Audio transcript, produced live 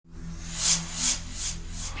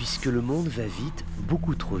Puisque le monde va vite,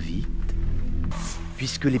 beaucoup trop vite,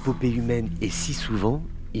 puisque l'épopée humaine est si souvent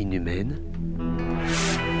inhumaine,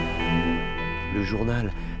 le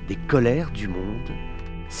journal des colères du monde,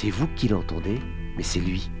 c'est vous qui l'entendez, mais c'est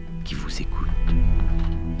lui qui vous écoute.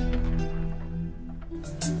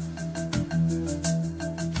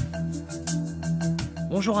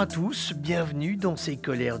 Bonjour à tous, bienvenue dans ces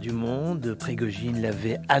colères du monde. Prigojine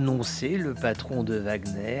l'avait annoncé, le patron de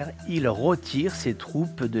Wagner. Il retire ses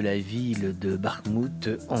troupes de la ville de Bakhmout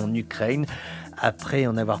en Ukraine après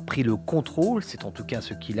en avoir pris le contrôle. C'est en tout cas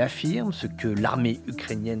ce qu'il affirme, ce que l'armée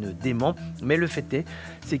ukrainienne dément. Mais le fait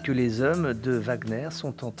c'est que les hommes de Wagner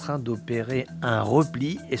sont en train d'opérer un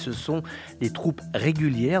repli et ce sont les troupes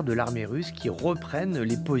régulières de l'armée russe qui reprennent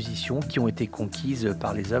les positions qui ont été conquises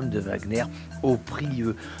par les hommes de Wagner au prix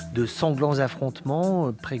de sanglants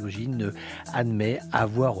affrontements. Prigojine admet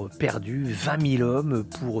avoir perdu 20 000 hommes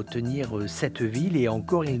pour tenir cette ville et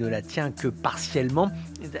encore il ne la tient que partiellement.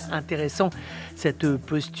 C'est intéressant cette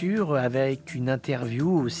posture avec une interview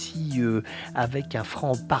aussi avec un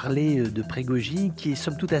franc-parler de Prigojine qui est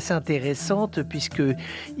somme toute assez intéressante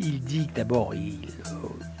puisqu'il dit que d'abord il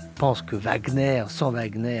pense que Wagner, sans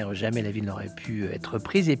Wagner, jamais la ville n'aurait pu être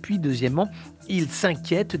prise. Et puis, deuxièmement, il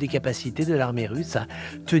s'inquiète des capacités de l'armée russe à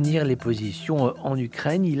tenir les positions en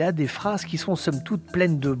Ukraine. Il a des phrases qui sont somme toute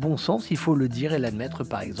pleines de bon sens, il faut le dire et l'admettre.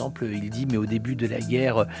 Par exemple, il dit, mais au début de la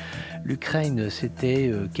guerre, l'Ukraine,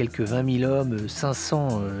 c'était quelques 20 000 hommes,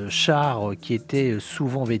 500 chars qui étaient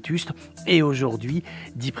souvent vétustes. Et aujourd'hui,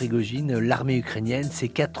 dit Prigojine, l'armée ukrainienne, c'est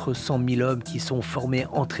 400 000 hommes qui sont formés,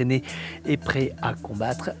 entraînés et prêts à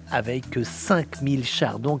combattre avec 5 000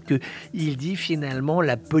 chars. Donc, il dit finalement,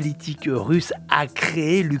 la politique russe a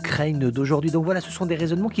créé l'Ukraine d'aujourd'hui. Donc voilà, ce sont des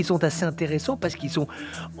raisonnements qui sont assez intéressants parce qu'ils sont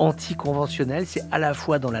anticonventionnels. C'est à la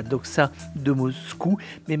fois dans la doxa de Moscou,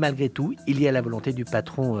 mais malgré tout, il y a la volonté du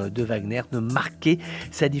patron de Wagner de marquer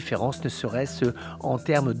sa différence, ne serait-ce en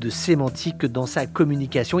termes de sémantique dans sa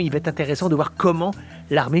communication. Il va être intéressant de voir comment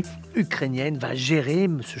l'armée ukrainienne va gérer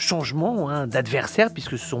ce changement d'adversaire,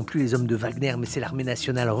 puisque ce ne sont plus les hommes de Wagner, mais c'est l'armée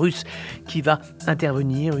nationale russe qui va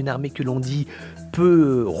intervenir. Une armée que l'on dit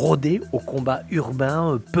peu rodée au combat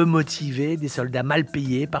urbain, peu motivée, des soldats mal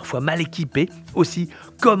payés, parfois mal équipés aussi.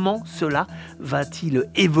 Comment cela va-t-il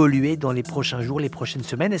évoluer dans les prochains jours, les prochaines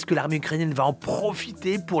semaines? Est-ce que l'armée ukrainienne va en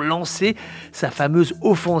profiter pour lancer sa fameuse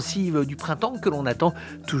offensive du printemps que l'on attend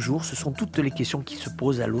toujours? Ce sont toutes les questions qui se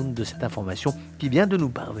posent à l'aune de cette information qui vient de nous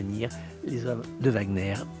parvenir. Les hommes de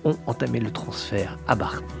Wagner ont entamé le transfert à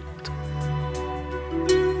Bakhmout.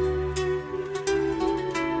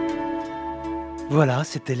 Voilà,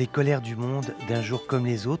 c'était les colères du monde d'un jour comme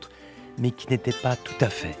les autres, mais qui n'étaient pas tout à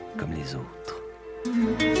fait comme les autres.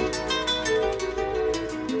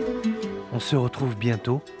 On se retrouve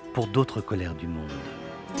bientôt pour d'autres colères du monde.